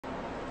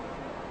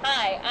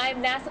Hi,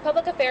 I'm NASA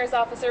Public Affairs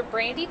Officer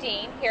Brandy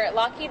Dean here at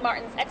Lockheed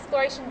Martin's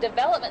Exploration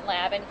Development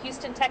Lab in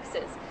Houston,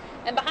 Texas.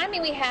 And behind me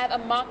we have a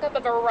mock-up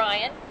of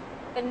Orion,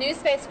 the new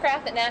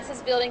spacecraft that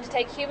NASA's building to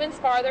take humans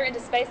farther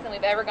into space than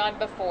we've ever gone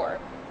before.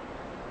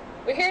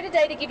 We're here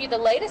today to give you the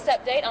latest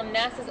update on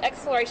NASA's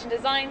Exploration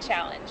Design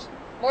Challenge.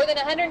 More than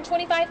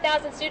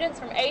 125,000 students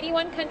from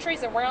 81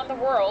 countries around the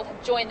world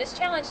have joined this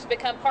challenge to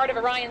become part of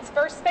Orion's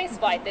first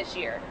spaceflight this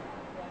year.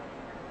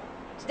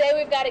 Today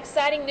we've got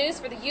exciting news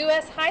for the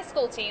U.S. high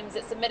school teams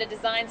that submitted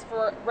designs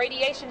for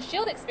radiation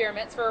shield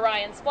experiments for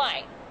Orion's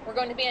flight. We're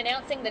going to be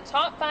announcing the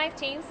top 5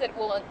 teams that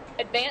will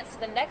advance to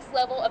the next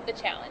level of the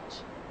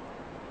challenge.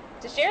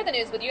 To share the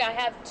news with you, I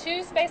have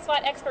 2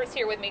 spaceflight experts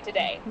here with me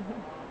today.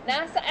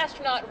 NASA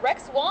astronaut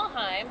Rex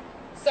Walheim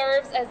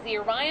serves as the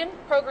Orion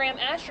program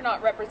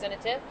astronaut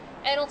representative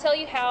and will tell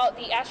you how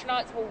the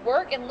astronauts will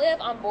work and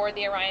live on board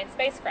the Orion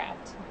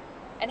spacecraft.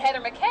 And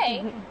Heather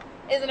McKay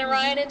is an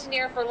Orion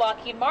engineer for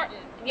Lockheed Martin.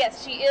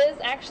 Yes, she is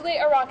actually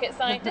a rocket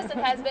scientist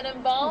and has been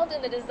involved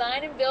in the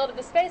design and build of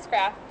the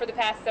spacecraft for the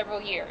past several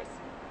years.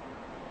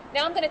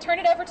 Now I'm going to turn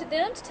it over to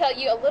them to tell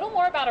you a little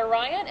more about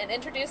Orion and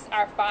introduce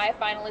our 5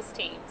 finalist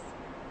teams.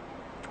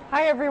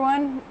 Hi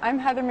everyone, I'm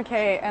Heather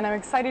McKay and I'm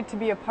excited to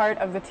be a part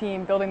of the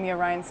team building the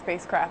Orion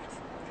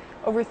spacecraft.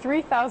 Over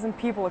 3,000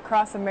 people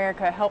across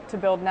America helped to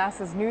build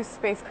NASA's new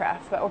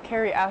spacecraft that will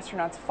carry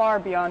astronauts far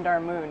beyond our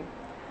moon.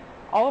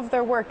 All of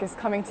their work is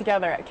coming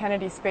together at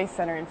Kennedy Space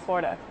Center in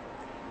Florida.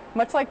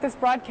 Much like this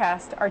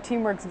broadcast, our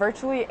team works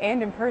virtually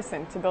and in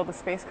person to build the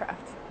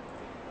spacecraft.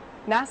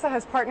 NASA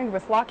has partnered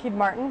with Lockheed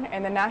Martin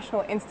and the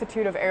National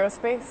Institute of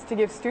Aerospace to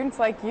give students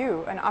like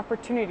you an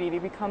opportunity to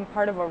become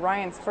part of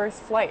Orion's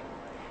first flight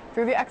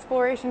through the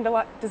Exploration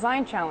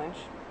Design Challenge.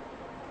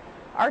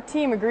 Our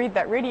team agreed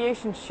that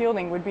radiation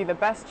shielding would be the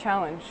best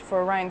challenge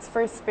for Orion's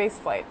first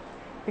spaceflight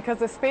because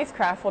the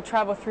spacecraft will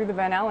travel through the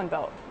Van Allen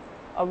belt,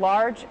 a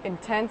large,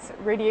 intense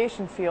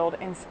radiation field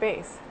in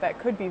space that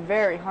could be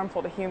very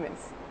harmful to humans.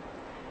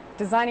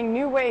 Designing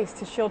new ways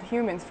to shield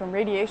humans from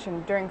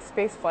radiation during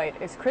spaceflight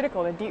is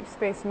critical to deep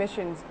space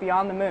missions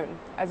beyond the moon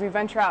as we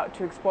venture out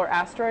to explore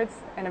asteroids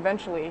and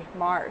eventually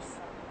Mars.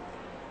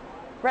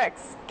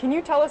 Rex, can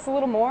you tell us a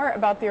little more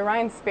about the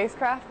Orion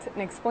spacecraft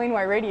and explain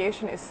why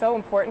radiation is so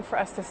important for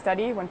us to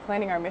study when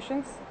planning our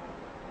missions?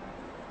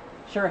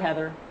 Sure,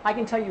 Heather. I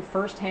can tell you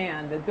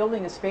firsthand that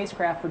building a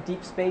spacecraft for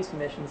deep space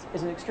missions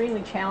is an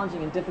extremely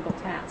challenging and difficult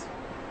task.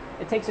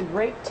 It takes a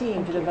great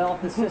team to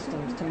develop the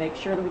systems to make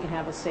sure that we can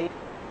have a safe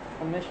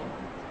mission.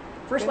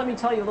 First, let me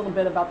tell you a little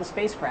bit about the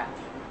spacecraft.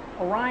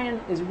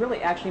 Orion is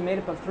really actually made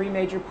up of 3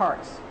 major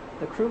parts: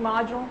 the crew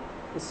module,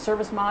 the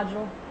service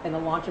module, and the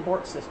launch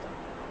abort system.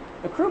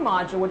 The crew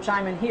module, which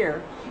I'm in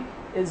here,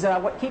 is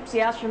what keeps the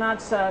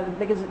astronauts,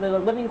 the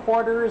living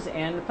quarters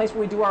and the place where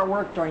we do our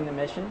work during the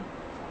mission.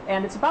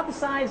 And it's about the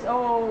size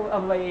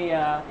of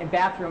a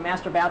bathroom,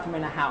 master bathroom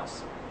in a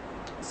house.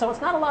 So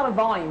it's not a lot of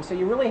volume, so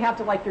you really have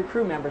to like your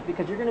crew members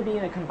because you're going to be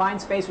in a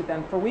confined space with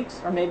them for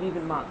weeks or maybe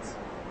even months.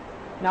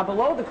 Now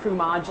below the crew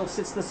module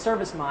sits the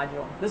service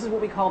module. This is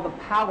what we call the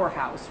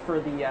powerhouse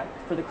for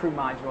the crew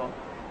module.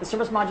 The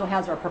service module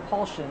has our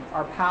propulsion,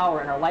 our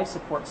power, and our life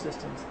support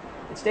systems.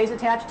 It stays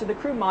attached to the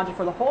crew module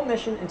for the whole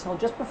mission until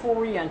just before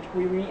we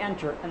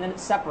re-enter, and then it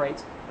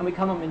separates, and we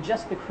come home in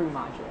just the crew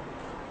module.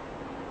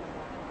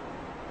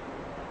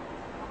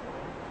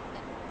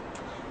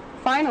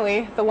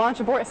 Finally, the launch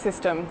abort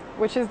system,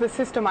 which is the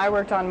system I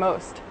worked on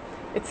most.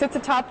 It sits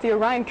atop the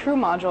Orion crew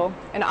module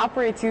and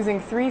operates using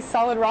 3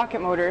 solid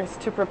rocket motors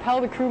to propel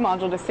the crew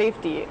module to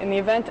safety in the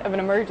event of an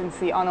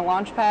emergency on a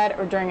launch pad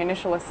or during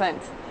initial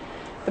ascent.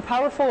 The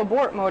powerful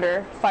abort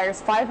motor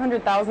fires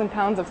 500,000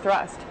 pounds of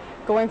thrust,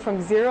 going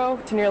from 0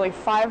 to nearly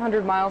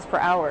 500 miles per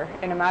hour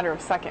in a matter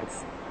of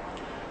seconds.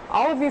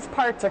 All of these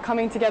parts are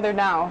coming together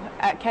now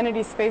at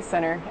Kennedy Space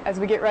Center as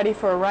we get ready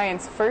for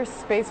Orion's first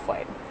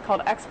spaceflight,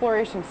 called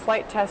Exploration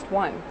Flight Test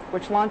 1,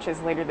 which launches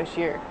later this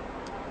year.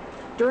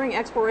 During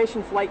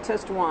Exploration Flight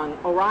Test 1,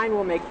 Orion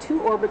will make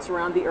 2 orbits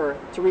around the Earth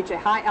to reach a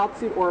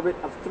high-altitude orbit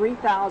of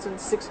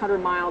 3,600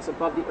 miles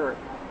above the Earth,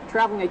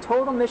 traveling a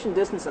total mission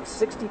distance of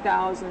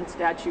 60,000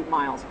 statute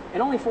miles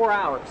in only 4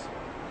 hours.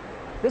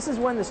 This is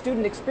when the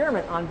student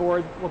experiment on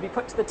board will be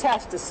put to the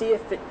test to see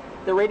if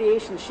the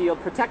radiation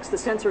shield protects the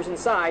sensors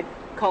inside,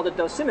 called a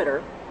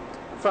dosimeter,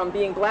 from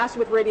being blasted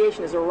with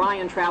radiation as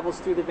Orion travels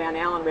through the Van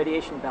Allen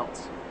radiation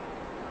belts.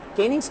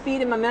 Gaining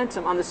speed and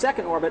momentum on the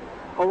second orbit,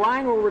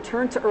 Orion will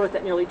return to Earth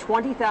at nearly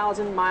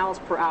 20,000 miles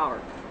per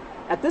hour.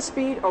 At this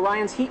speed,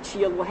 Orion's heat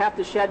shield will have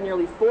to shed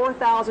nearly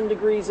 4,000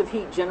 degrees of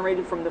heat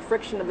generated from the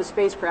friction of the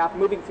spacecraft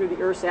moving through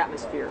the Earth's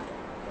atmosphere.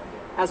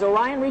 As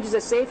Orion reaches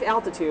a safe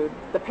altitude,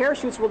 the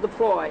parachutes will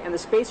deploy and the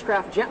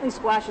spacecraft gently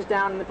splashes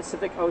down in the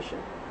Pacific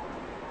Ocean.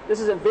 This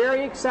is a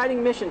very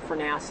exciting mission for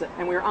NASA,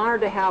 and we are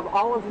honored to have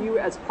all of you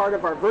as part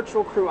of our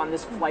virtual crew on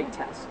this flight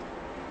test.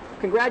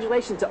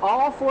 Congratulations to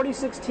all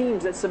 46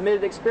 teams that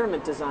submitted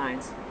experiment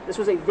designs. This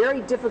was a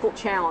very difficult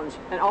challenge,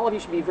 and all of you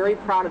should be very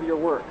proud of your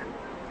work.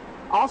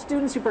 All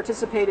students who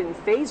participated in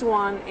Phase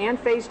 1 and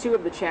Phase 2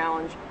 of the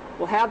challenge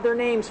will have their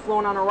names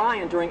flown on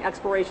Orion during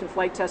Exploration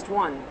Flight Test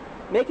 1,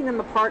 making them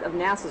a part of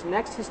NASA's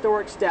next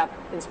historic step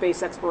in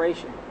space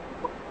exploration.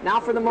 Now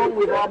for the moment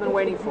we've all been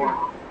waiting for.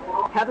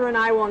 Heather and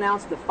I will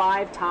announce the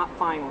 5 top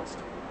finalists.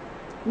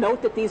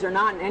 Note that these are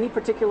not in any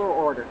particular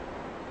order.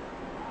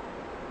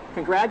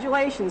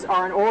 Congratulations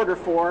are in order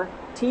for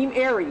Team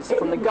Aries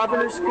from the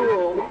Governor's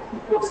School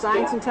of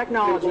Science and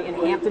Technology in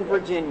Hampton,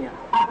 Virginia.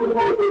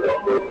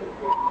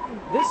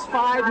 This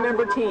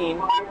 5-member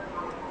team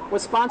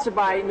was sponsored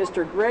by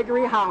Mr.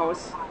 Gregory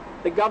House.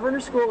 The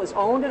Governor's School is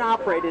owned and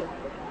operated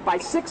by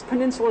 6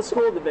 Peninsula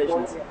School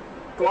Divisions: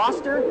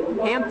 Gloucester,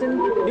 Hampton,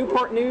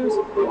 Newport News,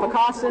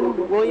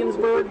 Pocassin,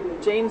 Williamsburg,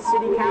 James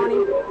City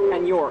County,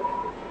 and York.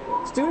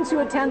 Students who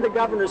attend the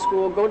Governor's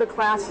School go to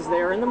classes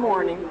there in the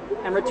morning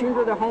and return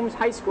to their home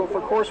high school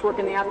for coursework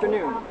in the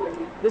afternoon.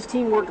 This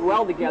team worked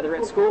well together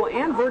at school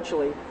and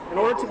virtually in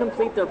order to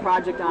complete their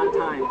project on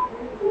time.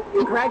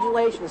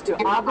 Congratulations to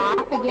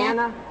Aubrey,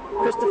 Anna,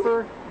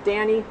 Christopher,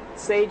 Danny,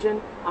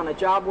 Sajan on a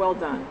job well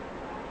done.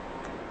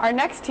 Our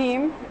next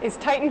team is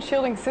Titan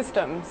Shielding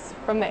Systems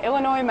from the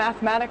Illinois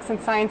Mathematics and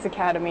Science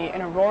Academy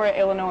in Aurora,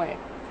 Illinois.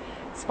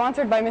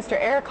 Sponsored by Mr.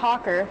 Eric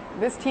Hawker,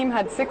 this team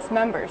had 6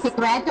 members.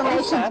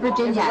 Congratulations,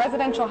 Virginia. Is a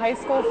residential high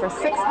school for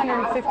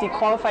 650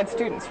 qualified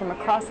students from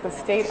across the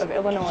state of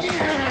Illinois. The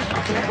school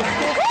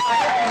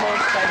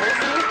promotes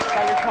diversity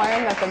by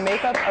requiring that the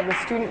makeup of the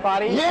student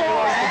body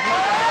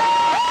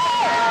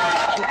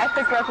an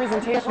ethnic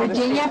representation of the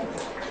Virginia.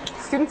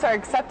 Students are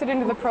accepted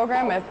into the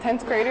program as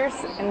 10th graders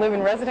and live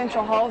in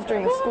residential halls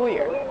during the school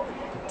year.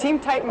 Team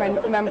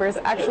Titan members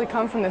actually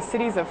come from the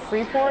cities of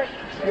Freeport,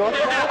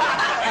 Yorkville,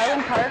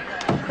 Highland Park,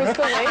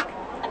 Crystal Lake,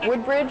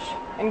 Woodbridge,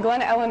 and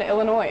Glen Ellen,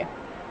 Illinois.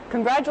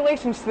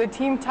 Congratulations to the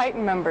Team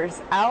Titan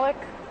members, Alec,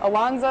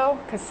 Alonzo,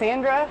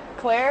 Cassandra,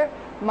 Claire,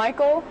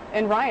 Michael,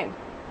 and Ryan.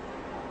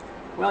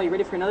 Well, you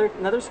ready for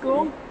another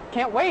school?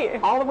 Can't wait.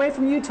 All the way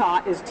from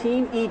Utah is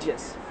Team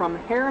Aegis from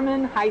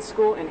Harriman High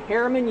School in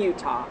Harriman,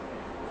 Utah.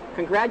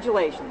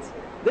 Congratulations.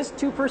 This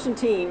 2-person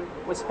team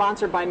was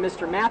sponsored by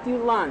Mr. Matthew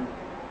Lund.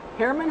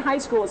 Harriman High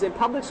School is a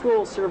public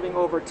school serving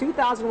over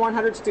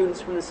 2,100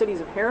 students from the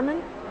cities of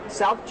Harriman,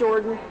 South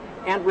Jordan,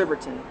 and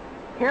Riverton.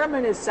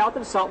 Harriman is south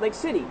of Salt Lake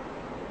City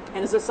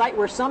and is a site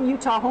where some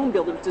Utah home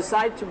builders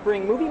decided to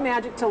bring movie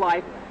magic to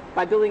life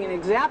by building an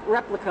exact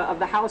replica of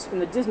the house in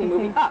the Disney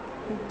movie Up.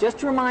 Just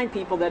to remind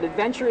people that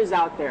adventure is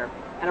out there,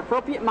 an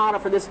appropriate motto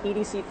for this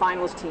EDC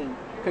finalist team.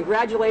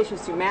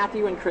 Congratulations to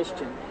Matthew and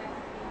Christian.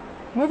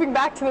 Moving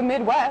back to the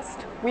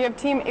Midwest, we have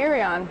Team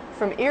Orion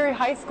from Erie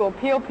High School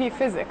POP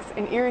Physics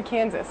in Erie,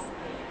 Kansas.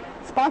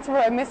 Sponsored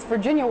by Miss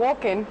Virginia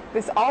Wolkin,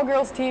 this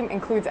all-girls team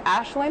includes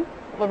Ashlyn,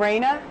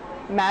 Lorena,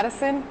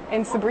 Madison,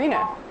 and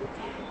Sabrina.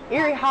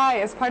 Erie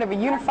High is part of a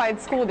unified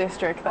school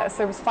district that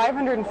serves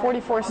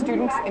 544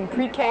 students in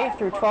pre-K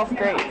through 12th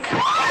grades.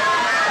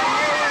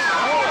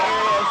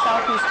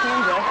 Southeast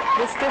Kansas,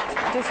 this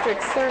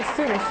district serves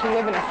students who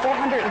live in a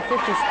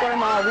 450 square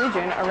mile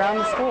region around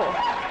the school.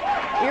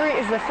 Erie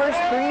is the first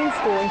green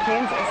school in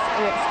Kansas,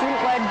 and its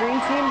student-led green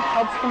team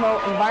helps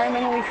promote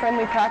environmentally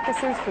friendly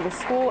practices for the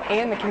school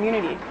and the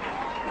community.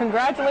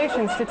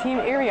 Congratulations to Team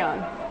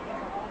Orion.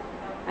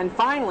 And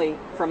finally,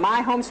 from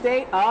my home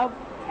state of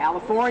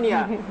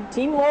California,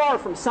 Team Lore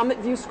from Summit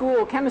View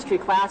School chemistry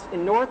class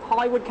in North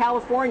Hollywood,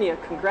 California.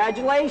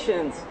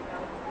 Congratulations.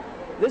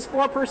 This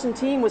 4-person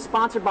team was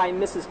sponsored by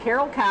Mrs.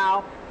 Carol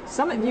Cow.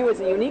 Summit View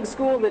is a unique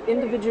school that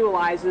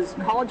individualizes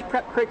college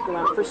prep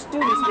curriculum for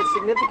students with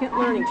significant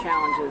learning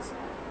challenges.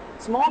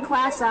 Small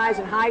class size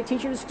and high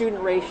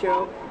teacher-to-student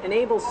ratio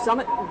enables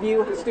Summit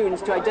View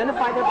students to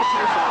identify their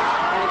potential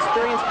and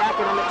experience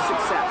academic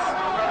success.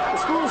 The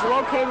school is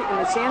located in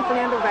the San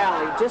Fernando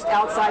Valley, just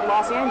outside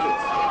Los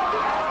Angeles.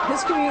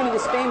 This community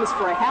is famous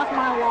for a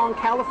half-mile-long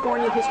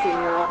California history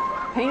mural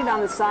painted on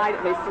the side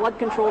of a flood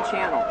control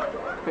channel.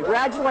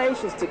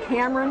 Congratulations to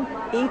Cameron,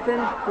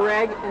 Ethan,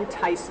 Greg, and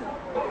Tyson.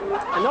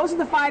 And those are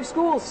the 5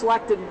 schools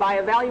selected by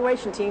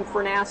evaluation team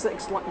for NASA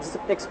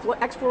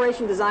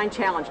Exploration Design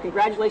Challenge.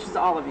 Congratulations to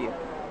all of you.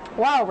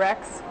 Wow,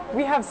 Rex,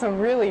 we have some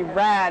really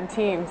rad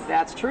teams.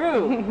 That's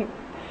true.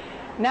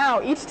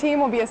 Now, each team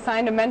will be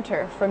assigned a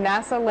mentor from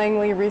NASA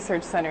Langley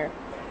Research Center.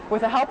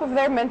 With the help of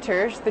their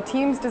mentors, the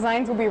team's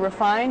designs will be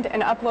refined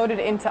and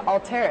uploaded into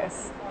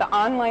Alteris, the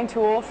online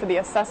tool for the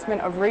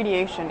assessment of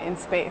radiation in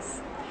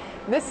space.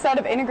 This set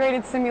of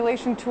integrated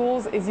simulation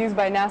tools is used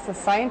by NASA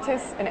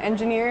scientists and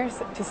engineers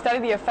to study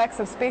the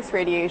effects of space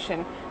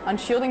radiation on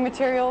shielding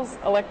materials,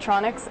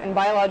 electronics, and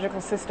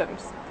biological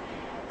systems.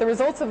 The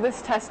results of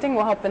this testing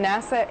will help the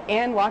NASA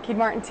and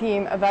Lockheed-Martin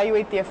team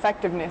evaluate the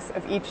effectiveness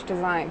of each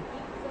design.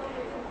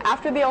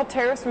 After the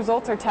Alteris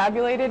results are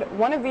tabulated,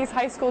 one of these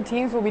high school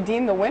teams will be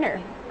deemed the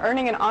winner,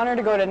 earning an honor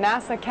to go to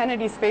NASA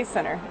Kennedy Space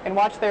Center and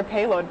watch their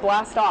payload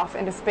blast off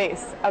into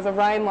space as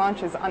Orion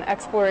launches on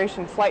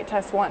Exploration Flight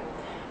Test 1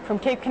 from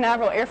Cape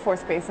Canaveral Air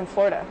Force Base in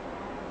Florida.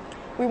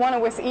 We want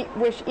to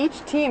wish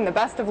each team the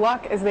best of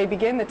luck as they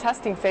begin the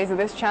testing phase of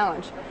this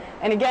challenge.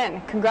 And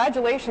again,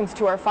 congratulations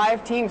to our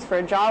 5 teams for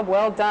a job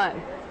well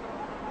done.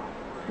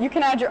 You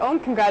can add your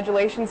own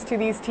congratulations to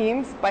these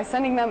teams by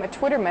sending them a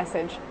Twitter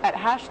message at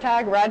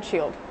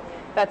 #RadShield.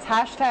 That's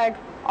 #RADSHIELD.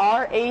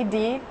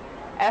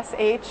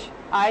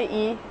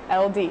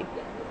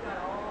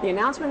 The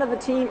announcement of the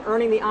team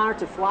earning the honor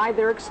to fly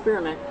their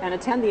experiment and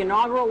attend the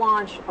inaugural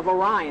launch of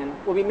Orion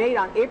will be made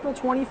on April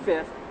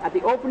 25th at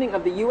the opening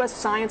of the U.S.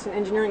 Science and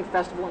Engineering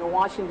Festival in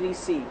Washington,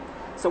 D.C.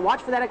 So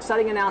watch for that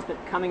exciting announcement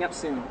coming up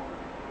soon.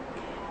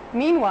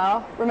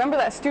 Meanwhile, remember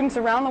that students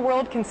around the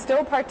world can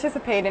still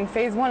participate in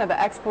Phase 1 of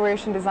the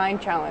Exploration Design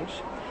Challenge.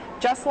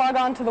 Just log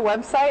on to the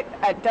website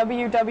at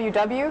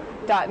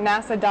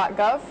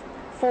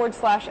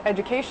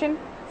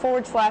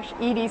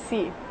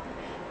www.nasa.gov/education/EDC.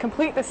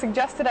 Complete the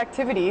suggested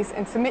activities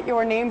and submit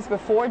your names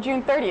before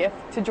June 30th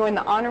to join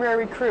the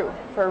honorary crew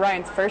for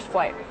Orion's first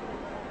flight.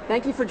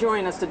 Thank you for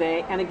joining us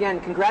today, and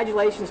again,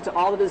 congratulations to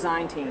all the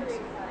design teams.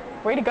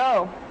 Way to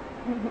go!